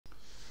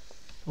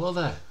Hello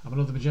there, I'm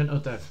another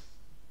Magento dev.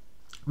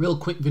 Real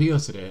quick video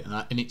today,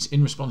 and it's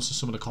in response to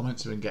some of the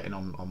comments I've been getting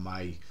on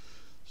my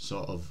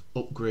sort of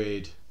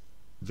upgrade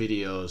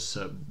videos.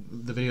 So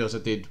the videos I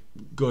did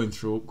going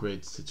through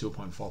upgrades to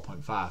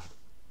 2.4.5,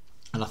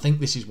 and I think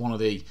this is one of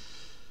the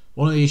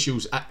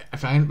issues.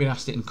 If I hadn't been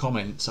asked it in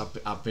comments,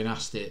 I've been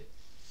asked it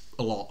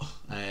a lot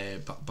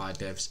by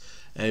devs.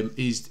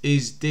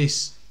 Is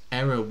this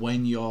error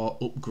when you're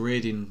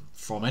upgrading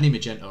from any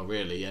Magento,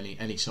 really,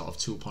 any sort of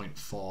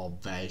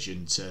 2.4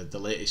 version to the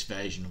latest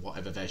version,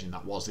 whatever version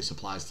that was? This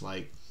applies to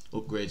like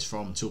upgrades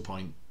from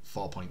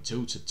 2.4.2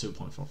 to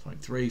 2.4.3,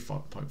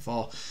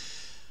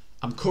 4.4.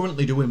 I'm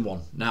currently doing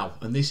one now,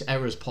 and this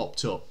error's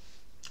popped up,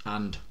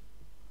 and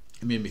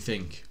it made me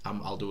think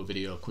I'll do a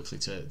video quickly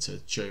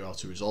to show you how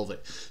to resolve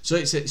it. So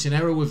it's an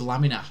error with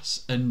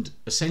Laminas, and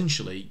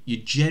essentially you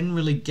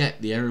generally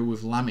get the error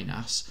with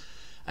Laminas,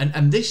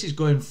 and this is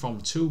going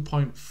from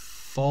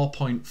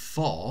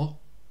 2.4.4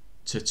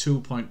 to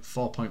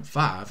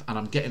 2.4.5, and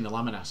I'm getting the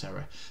Laminas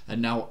error.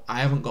 And now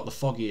I haven't got the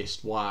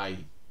foggiest why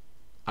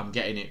I'm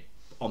getting it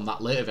on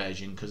that later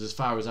version, because as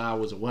far as I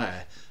was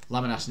aware,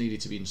 Laminas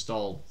needed to be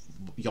installed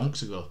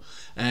yonks ago.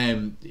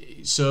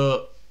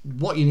 So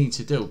what you need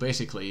to do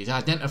basically is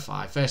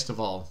identify, first of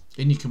all,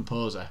 in your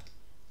composer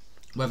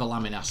whether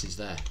Laminas is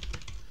there,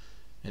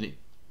 and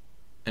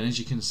as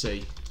you can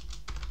see,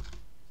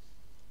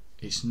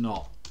 it's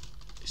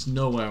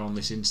nowhere on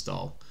this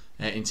install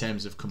in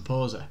terms of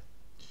composer,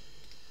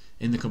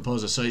 in the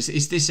composer. So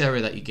it's this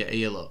error that you get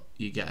here. Look,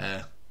 you get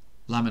a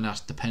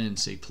Laminas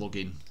dependency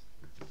plugin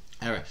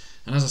error,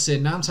 and as I say,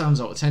 9 times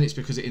out of 10 it's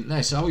because it isn't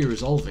there. So how you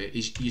resolve it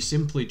is you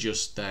simply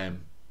just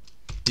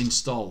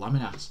install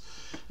Laminas,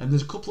 and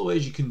there's a couple of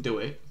ways you can do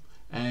it.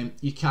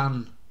 You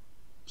can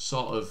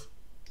sort of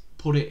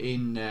put it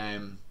in,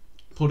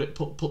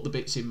 put the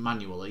bits in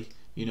manually.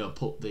 You know,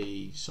 put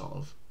the sort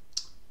of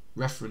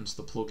reference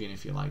the plugin,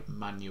 if you like,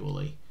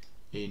 manually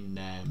in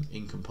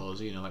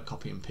Composer. You know, like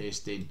copy and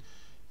paste in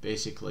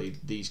basically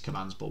these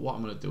commands. But what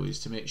I'm going to do is,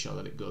 to make sure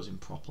that it goes in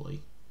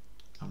properly,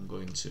 I'm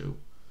going to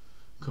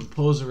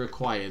Composer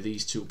require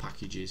these two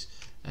packages,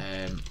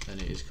 and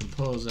it is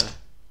Composer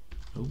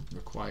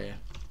require,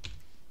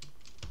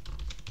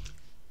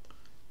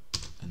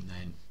 and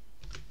then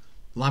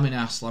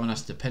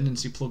Laminas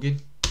dependency plugin.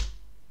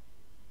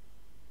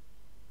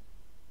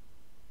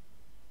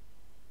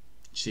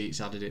 See,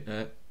 it's added it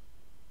there.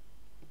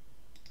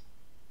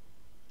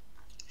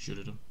 Should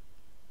have done.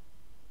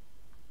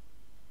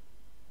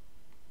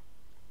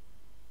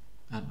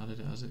 And added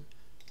it, has it?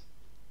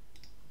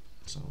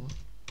 Let's have a look.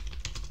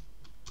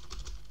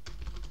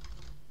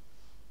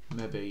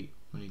 Maybe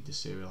we need the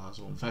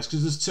serializer one first,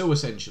 because there's two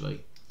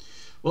essentially.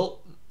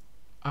 Well,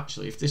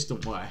 actually, if this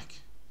doesn't work,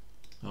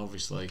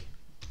 obviously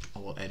I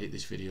will edit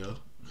this video,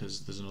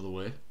 because there's another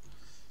way.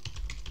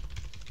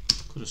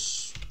 Could have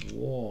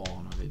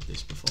sworn I did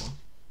this before.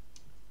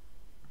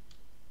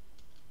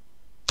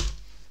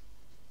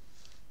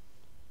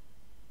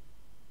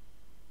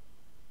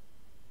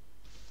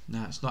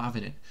 No, it's not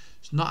having it.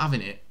 It's not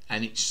having it,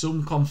 and it's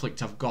some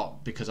conflict I've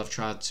got because I've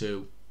tried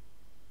to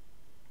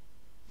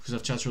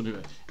run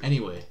it.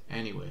 Anyway,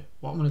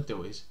 what I'm going to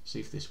do is see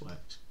if this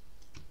works.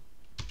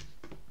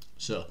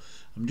 So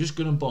I'm just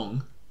going to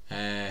bung.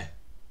 I'm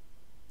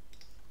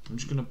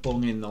just going to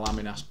bung in the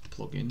Laminas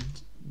plugin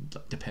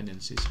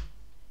dependencies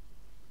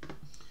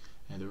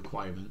and the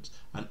requirements,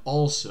 and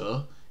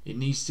also it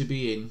needs to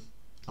be in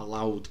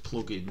allowed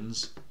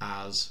plugins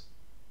as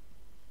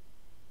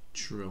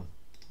true.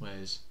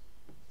 Where's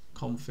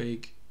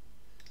config,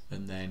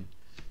 and then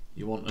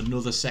you want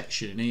another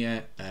section in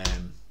here,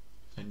 and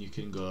you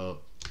can go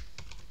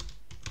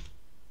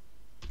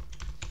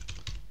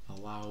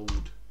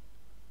allowed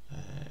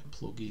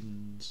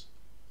plugins,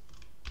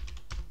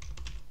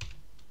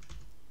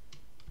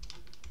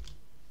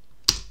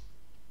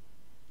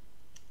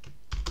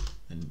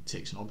 and it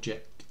takes an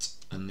object,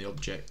 and the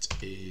object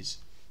is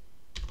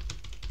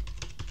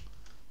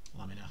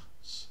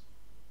Laminas.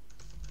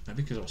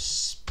 Maybe because I was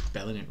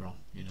spelling it wrong,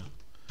 you know,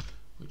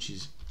 which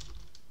is,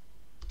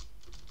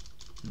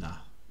 nah,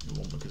 it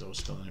won't, because I was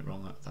spelling it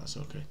wrong. That's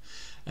okay.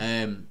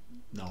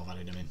 No, I've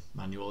added them in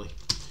manually,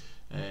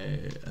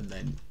 and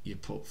then you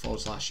put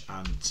 /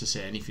 and to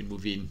say anything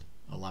within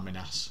a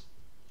Laminas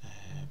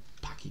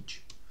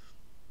package,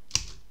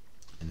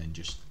 and then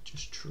just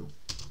true.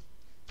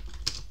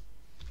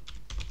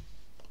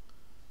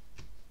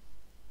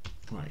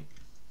 Right,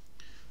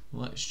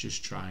 let's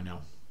just try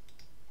now.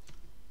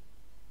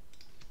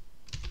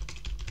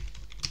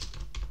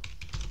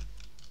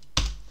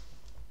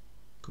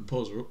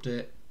 Composer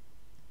update.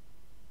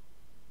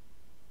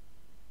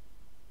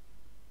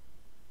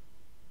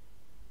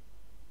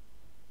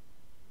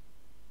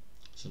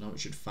 So now it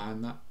should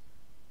find that.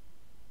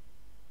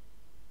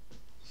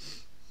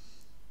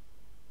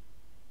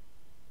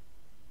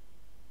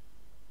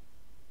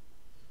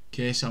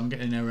 Okay, so I'm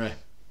getting an error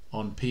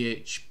on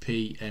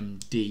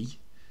phpmd,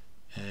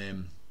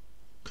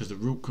 because the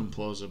root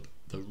composer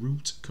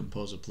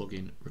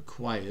plugin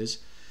requires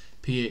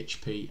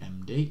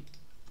phpmd.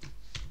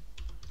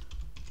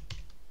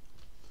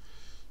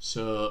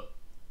 So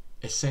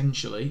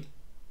essentially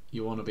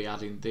you want to be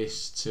adding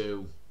this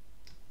to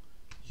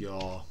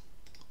your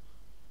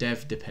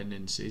dev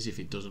dependencies if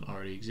it doesn't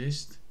already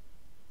exist.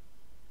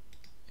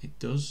 It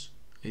does.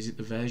 Is it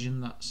the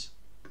version that's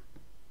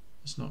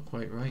not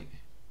quite right?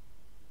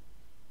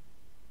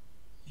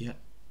 Yeah,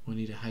 we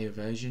need a higher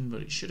version,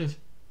 but it should have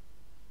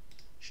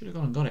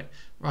gone and got it.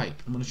 Right,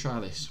 I'm going to try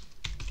this.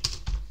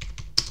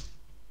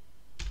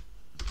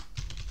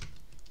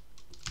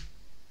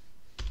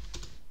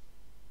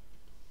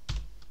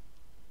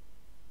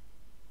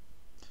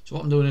 So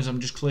what I'm doing is I'm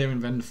just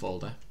clearing vendor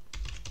folder,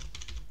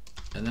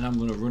 and then I'm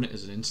going to run it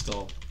as an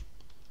install,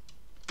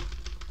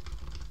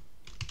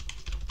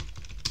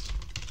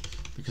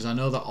 because I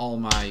know that all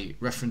my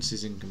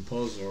references in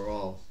Composer are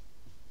all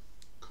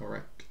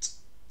correct.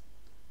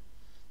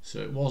 So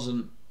it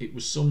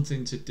was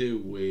something to do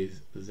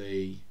with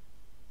the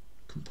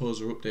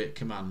Composer update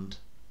command.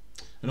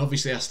 And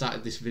obviously I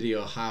started this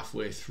video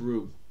halfway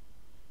through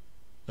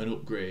an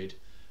upgrade,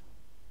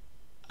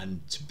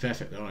 and to be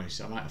perfectly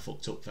honest, I might have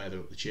fucked up further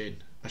up the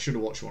chain. I should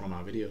have watched one of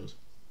my videos.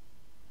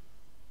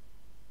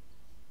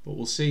 But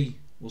we'll see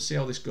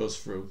how this goes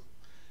through.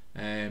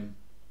 And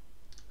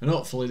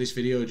hopefully this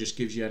video just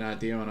gives you an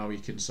idea on how you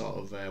can sort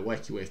of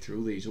work your way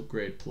through these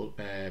upgrade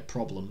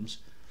problems,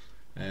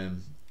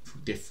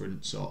 through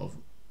different sort of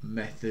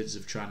methods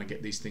of trying to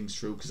get these things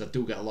through, because I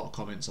do get a lot of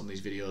comments on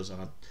these videos,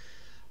 and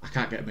I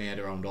can't get my head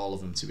around all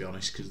of them, to be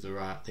honest, because they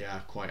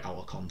are quite out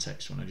of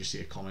context when I just see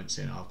a comment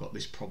saying, oh, I've got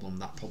this problem,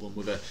 that problem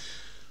with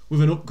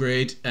an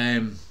upgrade,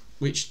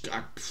 which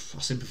I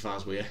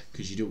sympathise with you,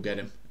 because you do get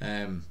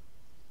them.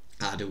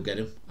 I do get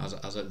them.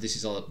 This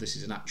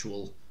is an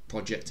actual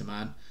project of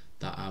mine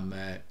that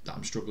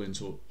I'm struggling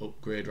to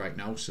upgrade right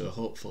now. So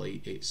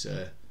hopefully it's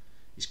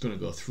going to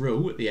go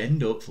through at the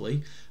end,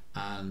 hopefully,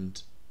 and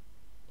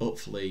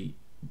hopefully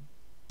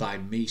by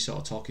me sort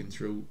of talking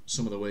through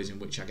some of the ways in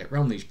which I get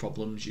around these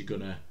problems, you're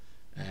gonna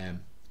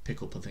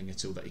pick up a thing or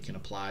two that you can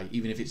apply,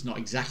 even if it's not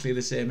exactly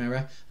the same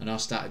error. And I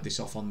started this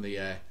off on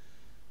the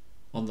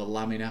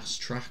Laminas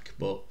track,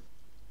 but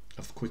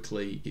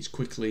it's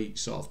quickly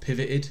sort of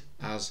pivoted,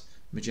 as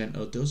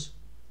Magento does,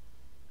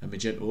 and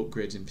Magento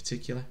upgrades in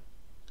particular.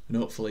 And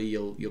hopefully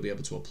you'll be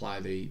able to apply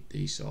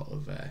these sort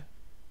of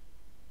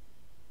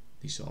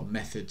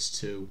methods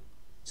to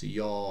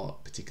your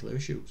particular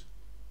issues.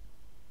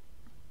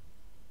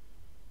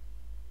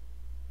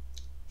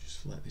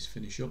 Just let this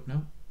finish up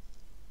now.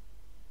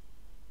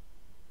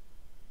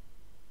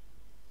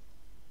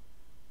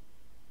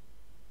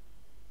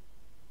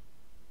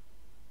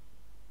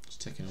 It's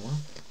taking a while.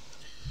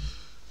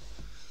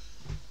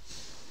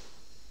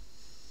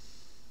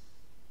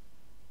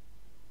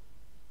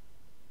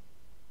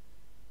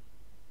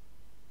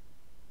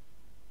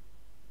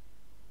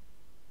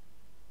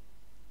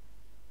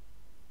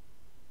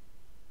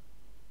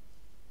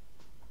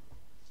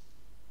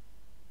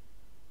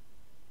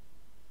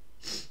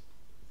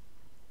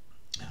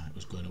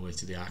 Going away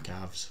to the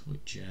archives,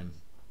 which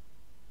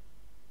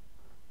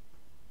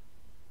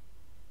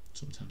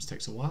sometimes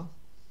takes a while.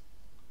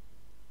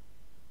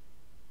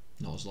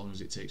 Not as long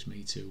as it takes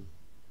me to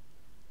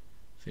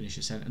finish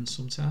a sentence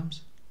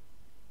sometimes,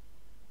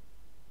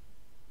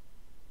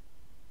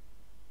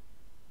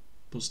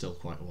 but still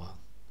quite a while.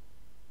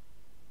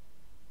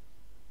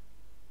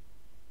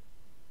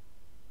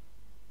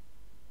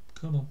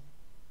 Come on.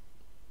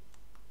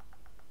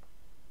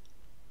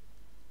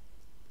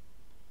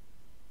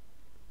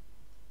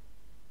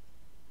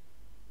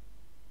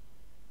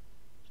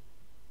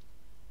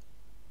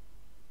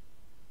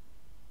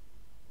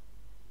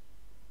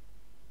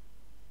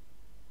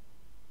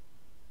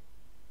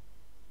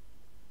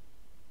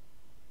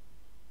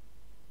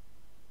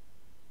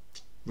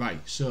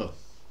 Right, so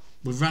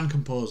we've ran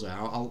Composer.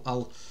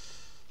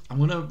 I'm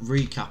going to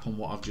recap on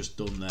what I've just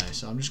done there.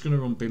 So I'm just going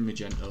to run bin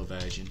Magento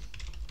version.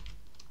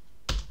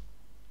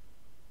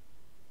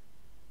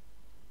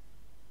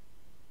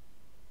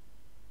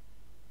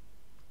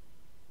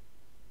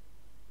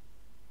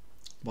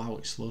 Wow,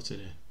 it's slow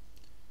today.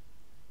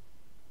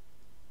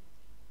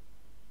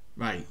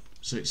 Right,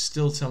 so it's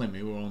still telling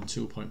me we're on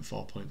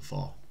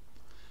 2.4.4,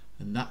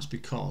 and that's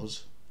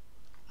because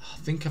I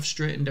think I've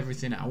straightened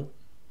everything out,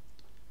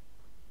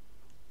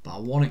 but I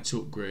want it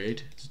to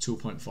upgrade to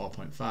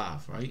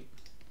 2.4.5, right?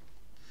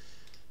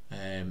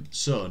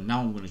 So now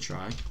I'm going to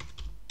try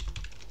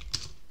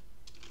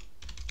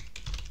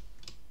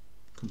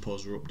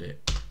Composer update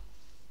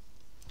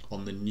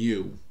on the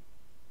new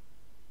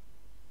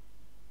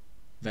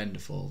vendor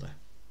folder.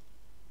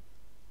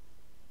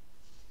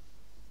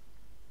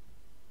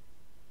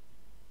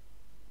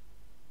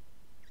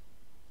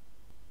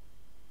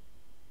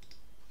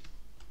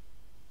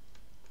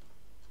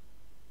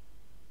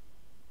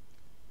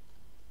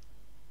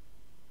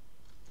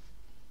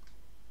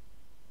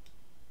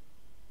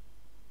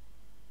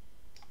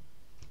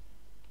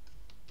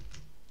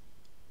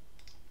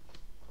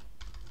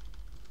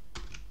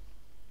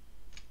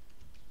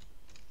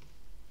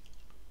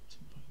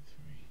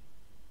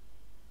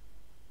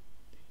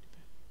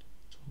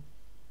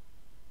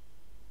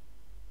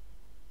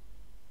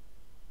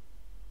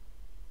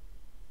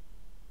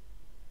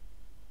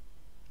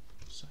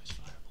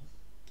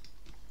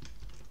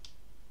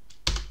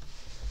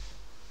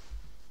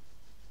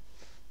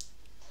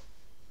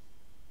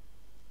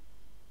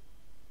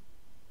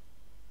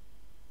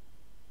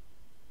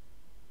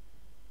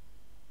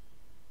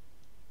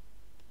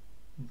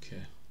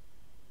 okay.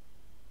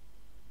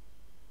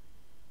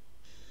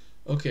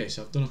 Okay,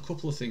 so I've done a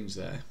couple of things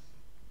there.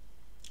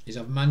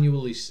 I've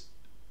manually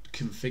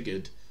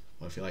configured,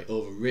 or if you like,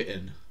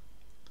 overwritten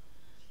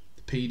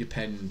the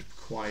pdepend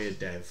require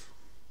dev,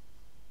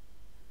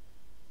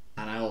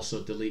 and I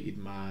also deleted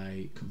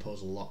my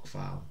composer lock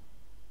file.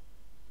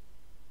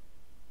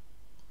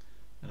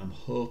 And I'm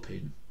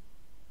hoping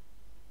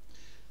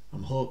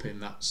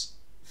that's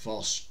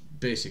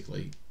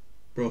basically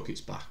broke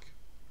its back.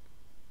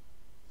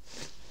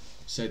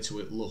 Said to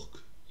it,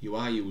 look, you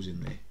are using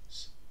this.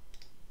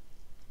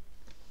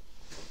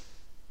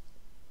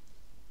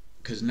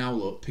 Because now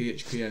look,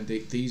 PHP and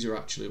these are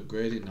actually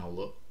upgrading now.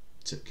 Look,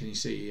 can you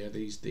see here?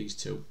 These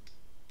two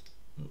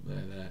up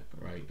there,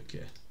 right?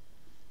 Okay.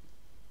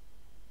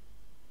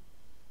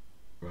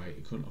 Right,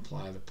 you couldn't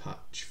apply the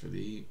patch for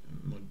the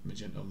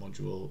Magento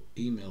module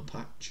email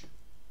patch.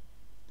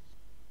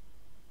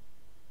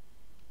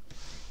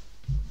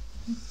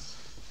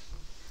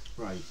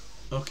 Right,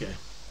 okay.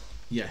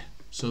 Yeah,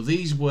 so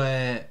these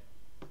were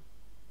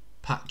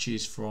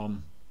patches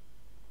from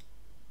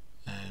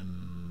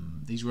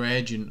these were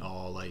agent,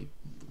 or like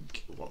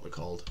what they're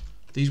called.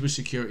 These were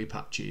security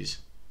patches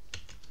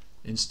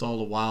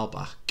installed a while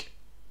back,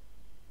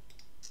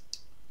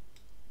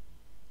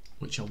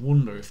 which I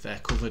wonder if they're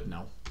covered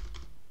now.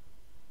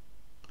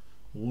 I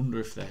wonder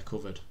if they're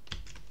covered,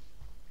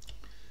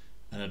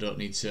 and I don't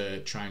need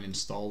to try and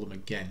install them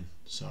again.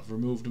 So I've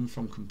removed them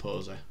from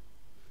Composer.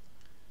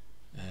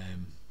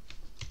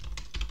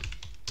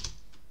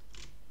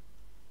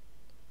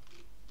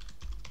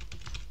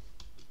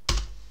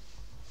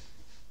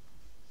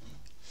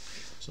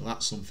 So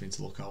that's something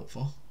to look out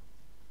for.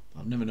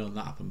 I've never known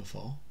that happen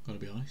before, gotta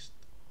be honest.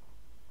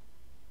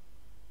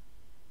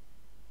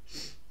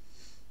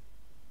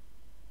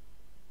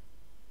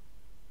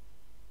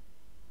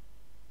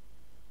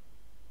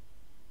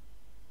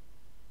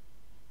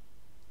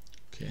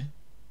 Okay.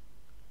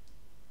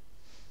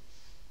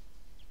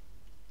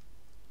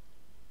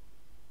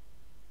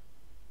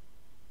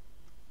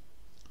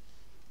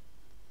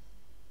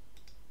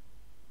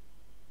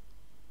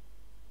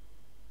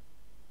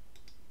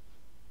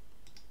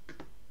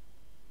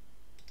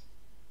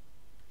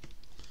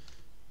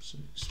 So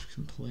it's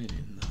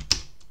complaining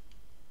that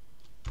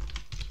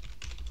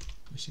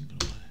this isn't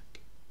gonna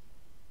work.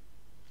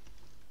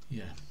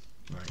 Yeah,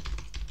 right.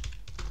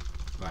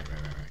 Right.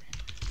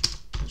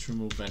 Let's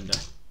remove vendor.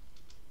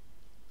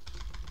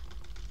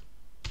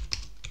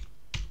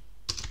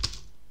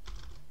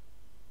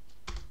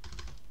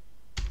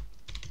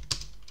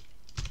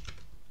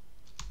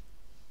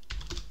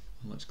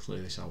 And let's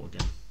clear this out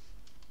again.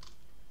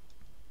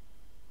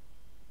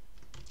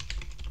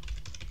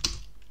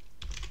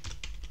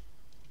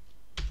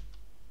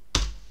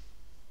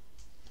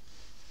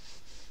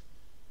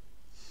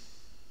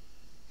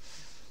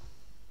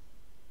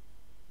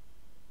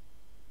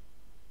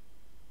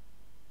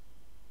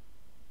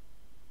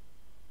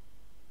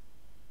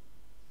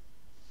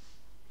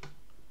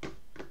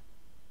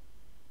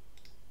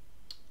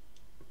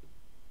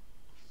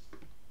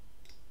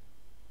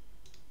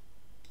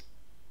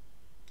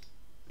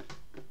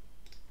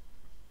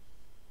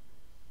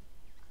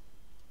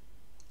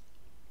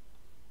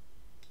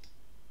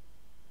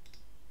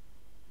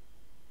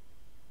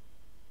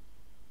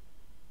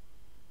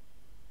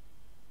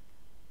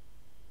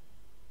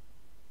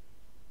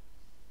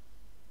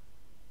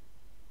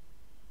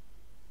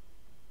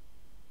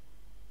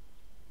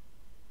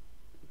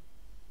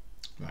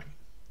 Right.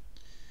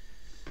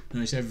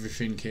 Notice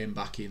everything came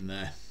back in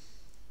there.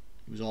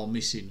 It was all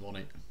missing,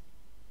 wasn't it?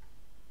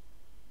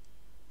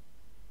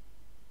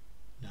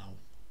 Now,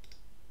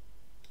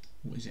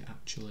 what is it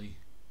actually?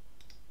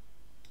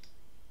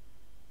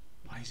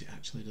 Why is it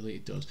actually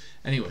deleted those?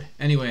 Anyway.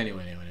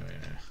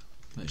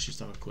 Let's just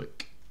have a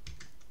quick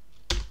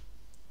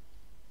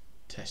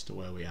test of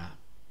where we are.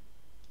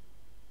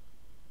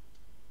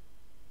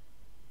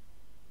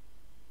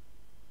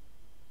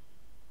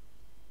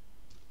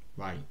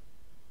 Right.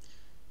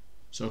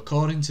 So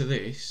according to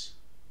this,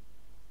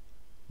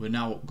 we're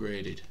now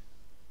upgraded.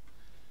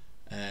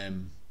 I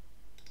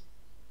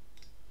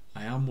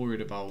am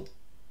worried about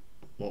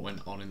what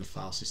went on in the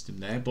file system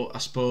there, but I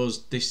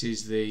suppose this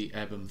is the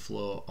ebb and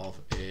flow of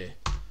a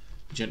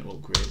Magento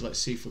upgrade. Let's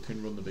see if we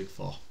can run the big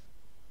four.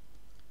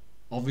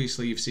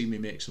 Obviously you've seen me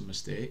make some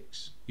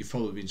mistakes. You've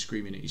probably been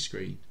screaming at your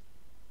screen.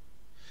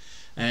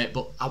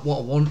 But what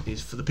I want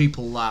is for the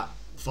people that,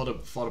 for the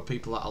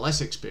people that are less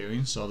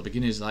experienced, or the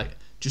beginners, like,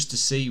 just to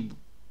see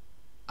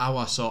how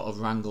I sort of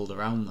wrangled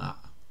around that.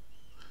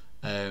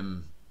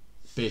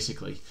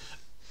 Basically,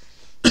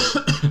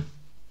 I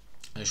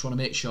just want to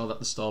make sure that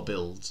the store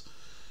builds.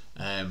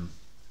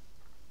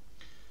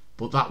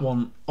 But that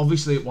one,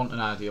 obviously it wasn't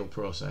an ideal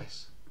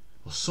process.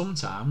 Well,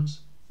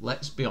 sometimes,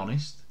 let's be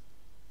honest,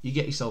 you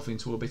get yourself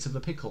into a bit of a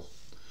pickle.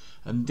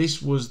 And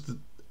this was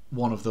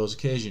one of those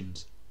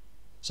occasions.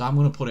 So I'm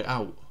going to put it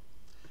out.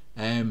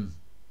 I'm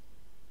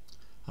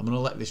going to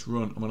let this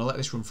run. I'm going to let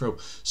this run through.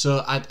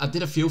 So I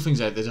did a few things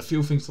there. There's a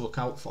few things to look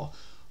out for.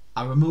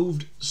 I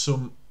removed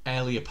some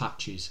earlier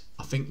patches.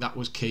 I think that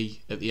was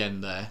key at the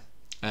end there.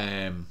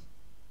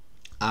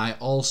 I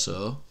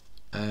also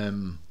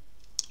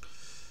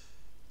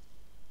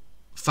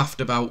faffed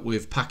about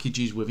with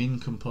packages within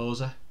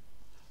Composer.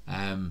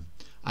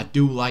 I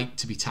do like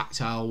to be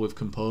tactile with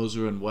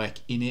Composer and work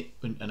in it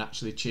and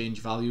actually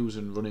change values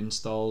and run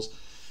installs,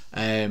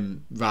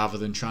 rather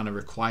than trying to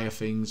require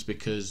things,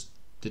 because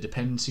the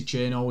dependency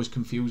chain always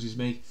confuses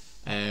me.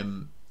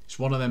 It's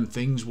one of them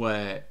things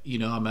where, you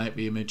know, I might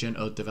be a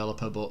Magento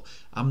developer, but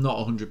I'm not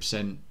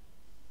 100%,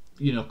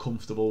 you know,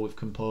 comfortable with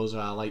Composer.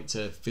 I like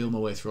to feel my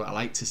way through it. I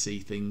like to see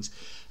things.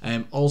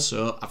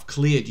 Also, I've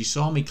cleared, you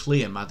saw me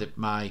clear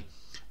my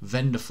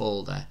vendor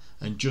folder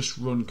and just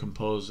run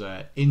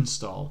Composer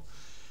install.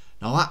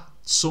 Now that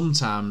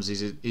sometimes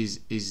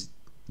is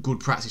good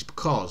practice,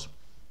 because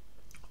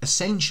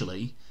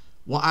essentially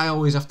what I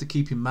always have to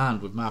keep in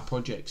mind with my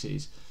projects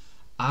is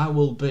I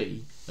will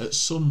be at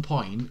some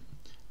point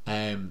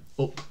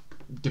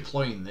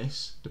deploying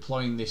this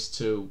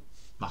to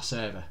my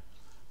server,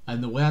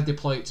 and the way I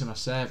deploy it to my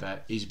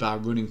server is by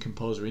running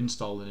Composer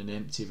install in an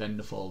empty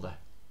vendor folder.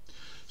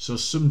 So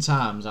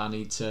sometimes I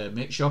need to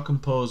make sure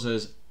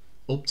Composer's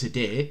up to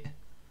date,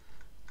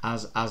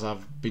 as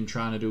I've been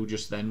trying to do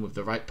just then, with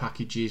the right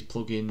packages,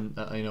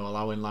 plugin, you know,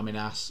 allowing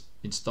Laminas,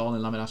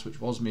 installing Laminas, which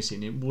was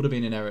missing. It would have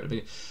been an error at the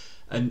beginning.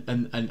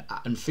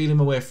 And feeling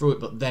my way through it,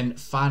 but then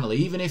finally,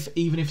 even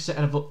if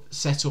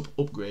setup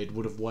upgrade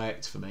would have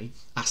worked for me,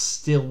 I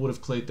still would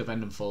have cleared the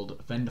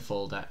vendor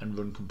folder and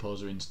run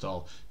Composer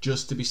install,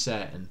 just to be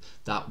certain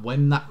that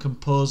when that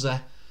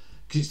Composer,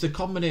 because it's the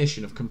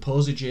combination of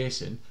Composer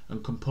JSON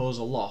and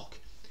Composer lock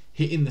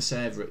hitting the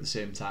server at the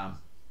same time,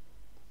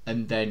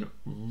 and then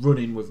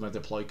running with my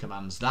deploy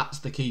commands. That's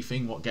the key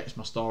thing, what gets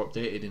my store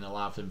updated in a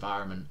live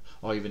environment,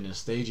 or even in a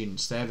staging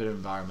server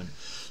environment.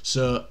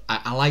 So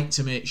I like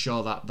to make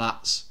sure that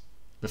that's,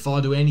 before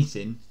I do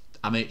anything,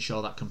 I make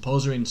sure that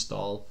Composer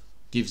install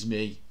gives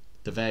me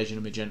the version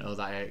of Magento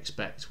that I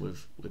expect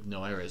with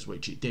no errors,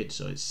 which it did.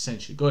 So it's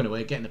essentially going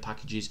away, getting the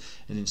packages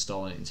and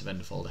installing it into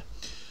vendor folder.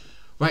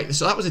 Right,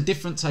 so that was a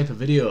different type of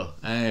video.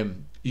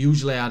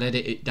 Usually I'd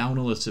edit it down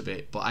a little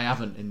bit, but I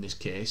haven't in this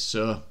case.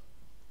 So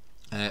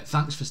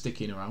thanks for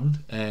sticking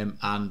around,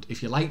 and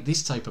if you like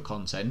this type of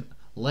content,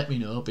 let me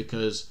know,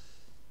 because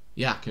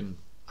yeah, I can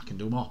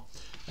do more.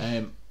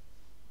 In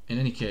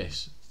any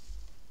case,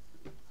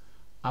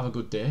 have a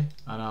good day,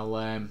 and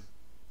I'll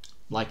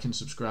like and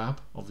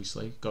subscribe,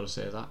 obviously, gotta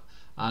say that,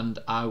 and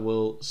I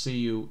will see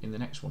you in the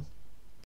next one.